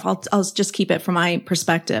myself, I'll just keep it from my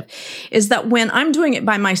perspective, is that when I'm doing it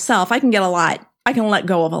by myself, I can let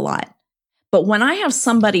go of a lot. But when I have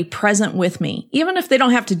somebody present with me, even if they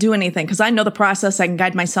don't have to do anything, because I know the process, I can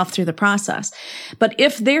guide myself through the process. But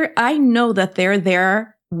I know that they're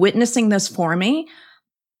there witnessing this for me,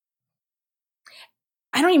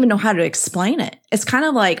 I don't even know how to explain it. It's kind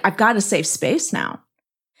of like, I've got a safe space now.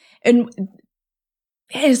 And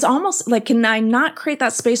it's almost like, can I not create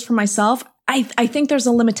that space for myself? I think there's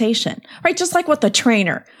a limitation, right? Just like with the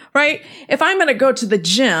trainer, right? If I'm going to go to the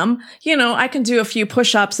gym, I can do a few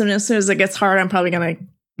push-ups, and as soon as it gets hard, I'm probably going to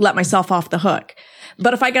let myself off the hook.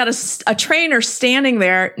 But if I got a trainer standing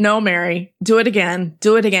there, no, Mary, do it again,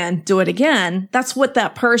 do it again, do it again. That's what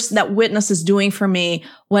that witness is doing for me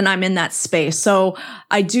when I'm in that space. So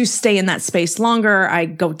I do stay in that space longer. I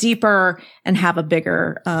go deeper and have a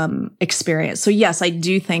bigger experience. So yes, I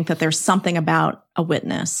do think that there's something about a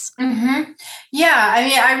witness. Mm-hmm. Yeah. I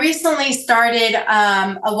mean, I recently started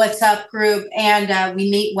a WhatsApp group, and we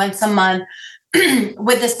meet once a month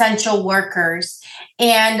with essential workers.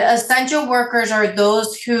 And essential workers are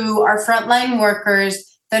those who are frontline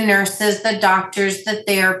workers, the nurses, the doctors, the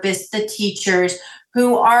therapists, the teachers,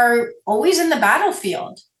 who are always in the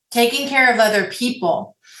battlefield, taking care of other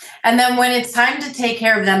people. And then when it's time to take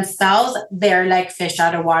care of themselves, they're like fish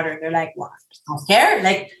out of water. They're like, what? Self-care?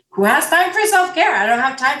 Like, who has time for self-care? I don't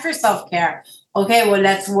have time for self-care. Okay, well,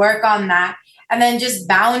 let's work on that. And then just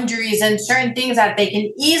boundaries and certain things that they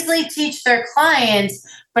can easily teach their clients.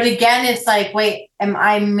 But again, it's like, wait, am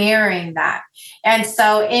I mirroring that? And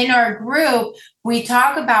so in our group, we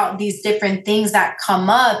talk about these different things that come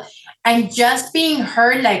up, and just being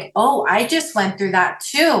heard like, oh, I just went through that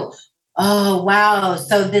too. Oh, wow.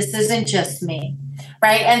 So this isn't just me,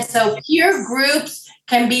 right? And so peer groups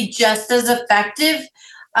can be just as effective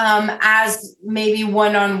as maybe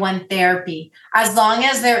one-on-one therapy, as long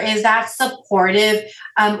as there is that supportive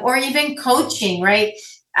or even coaching, right?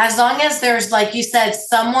 As long as there's, like you said,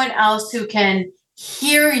 someone else who can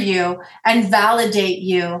hear you and validate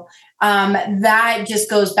you, that just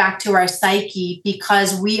goes back to our psyche,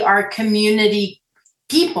 because we are community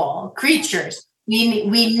people, creatures. We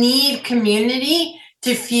need community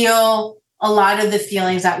to feel a lot of the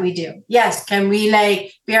feelings that we do. Yes. Can we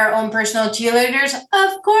like be our own personal cheerleaders?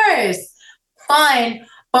 Of course. Fine.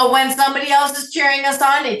 But when somebody else is cheering us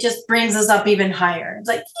on, it just brings us up even higher. It's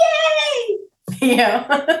like, yay.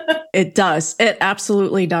 Yeah. It does. It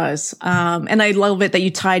absolutely does. And I love it that you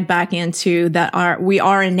tied back into that we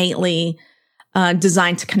are innately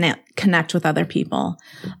designed to connect with other people.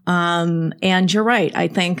 And you're right. I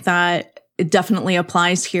think that it definitely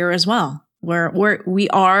applies here as well. We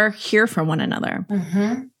are here for one another.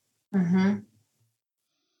 Mm-hmm. Mm-hmm.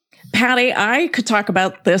 Patty, I could talk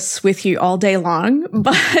about this with you all day long,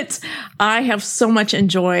 but I have so much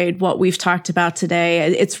enjoyed what we've talked about today.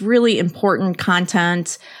 It's really important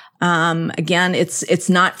content. Again, it's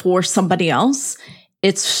not for somebody else.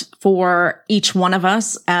 It's for each one of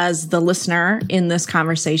us as the listener in this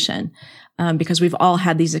conversation. Because we've all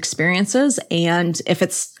had these experiences, and if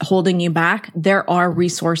it's holding you back, there are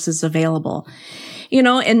resources available,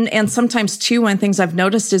 and sometimes too, one things I've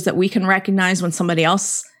noticed is that we can recognize when somebody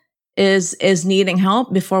else is needing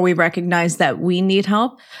help before we recognize that we need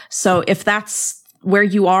help. So if that's where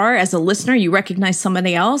you are as a listener, you recognize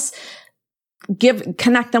somebody else,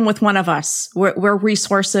 connect them with one of us. We're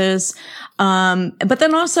resources. But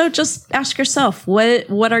then also just ask yourself,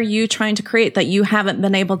 what are you trying to create that you haven't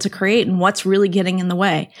been able to create, and what's really getting in the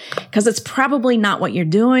way? Because it's probably not what you're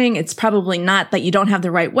doing. It's probably not that you don't have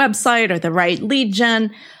the right website or the right lead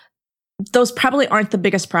gen. Those probably aren't the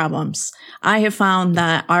biggest problems. I have found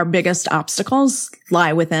that our biggest obstacles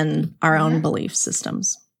lie within our own belief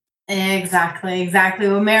systems. Exactly.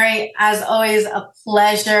 Well, Mary, as always, a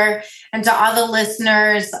pleasure. And to all the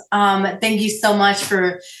listeners, thank you so much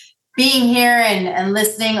for being here and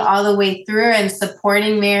listening all the way through and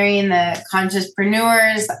supporting Mary and the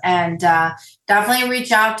Consciouspreneurs. And definitely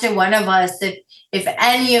reach out to one of us if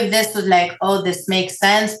any of this was like, oh, this makes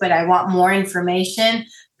sense, but I want more information.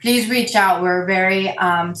 Please reach out. We're very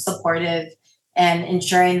supportive and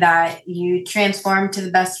ensuring that you transform to the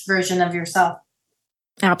best version of yourself.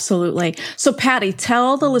 Absolutely. So Patty,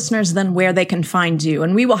 tell the listeners then where they can find you.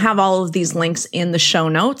 And we will have all of these links in the show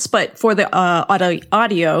notes, but for the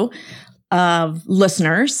audio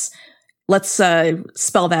listeners, let's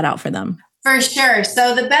spell that out for them. For sure.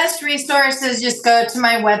 So the best resources, just go to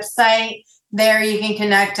my website. There you can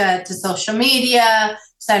connect to social media,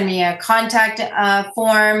 send me a contact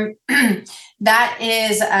form. That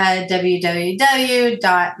is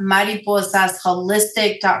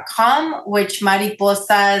www.mariposasholistic.com, which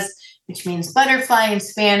mariposas, which means butterfly in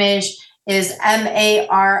Spanish, is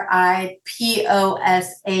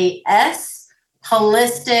MARIPOSAS,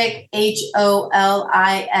 holistic,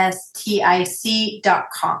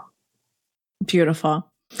 HOLISTIC.com. Beautiful.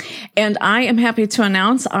 And I am happy to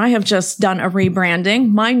announce I have just done a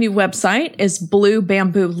rebranding. My new website is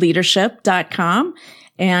bluebambooleadership.com.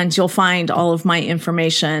 And you'll find all of my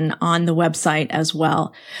information on the website as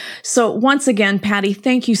well. So once again, Patty,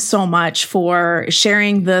 thank you so much for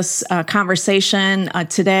sharing this conversation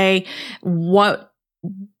today. What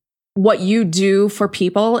what you do for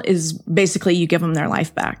people is basically you give them their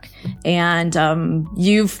life back. And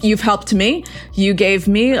you've helped me. You gave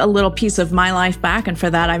me a little piece of my life back. And for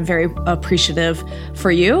that, I'm very appreciative for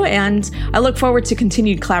you. And I look forward to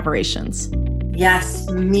continued collaborations. Yes,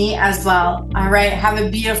 me as well. All right. Have a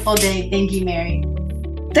beautiful day. Thank you, Mary.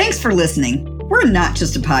 Thanks for listening. We're not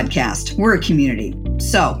just a podcast. We're a community.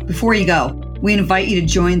 So before you go, we invite you to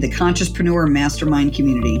join the Consciouspreneur Mastermind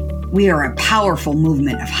community. We are a powerful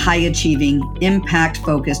movement of high-achieving,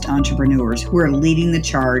 impact-focused entrepreneurs who are leading the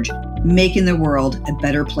charge, making the world a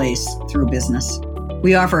better place through business.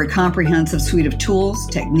 We offer a comprehensive suite of tools,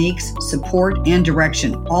 techniques, support, and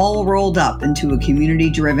direction, all rolled up into a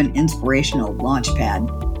community-driven, inspirational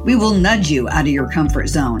launchpad. We will nudge you out of your comfort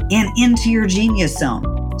zone and into your genius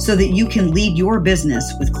zone so that you can lead your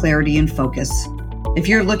business with clarity and focus. If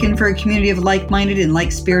you're looking for a community of like-minded and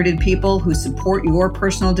like-spirited people who support your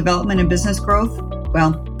personal development and business growth,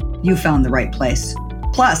 well, you found the right place.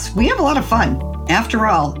 Plus, we have a lot of fun. After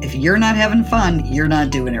all, if you're not having fun, you're not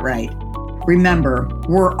doing it right. Remember,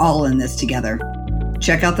 we're all in this together.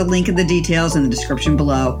 Check out the link in the details in the description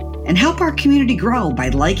below and help our community grow by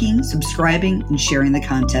liking, subscribing, and sharing the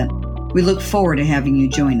content. We look forward to having you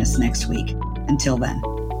join us next week. Until then.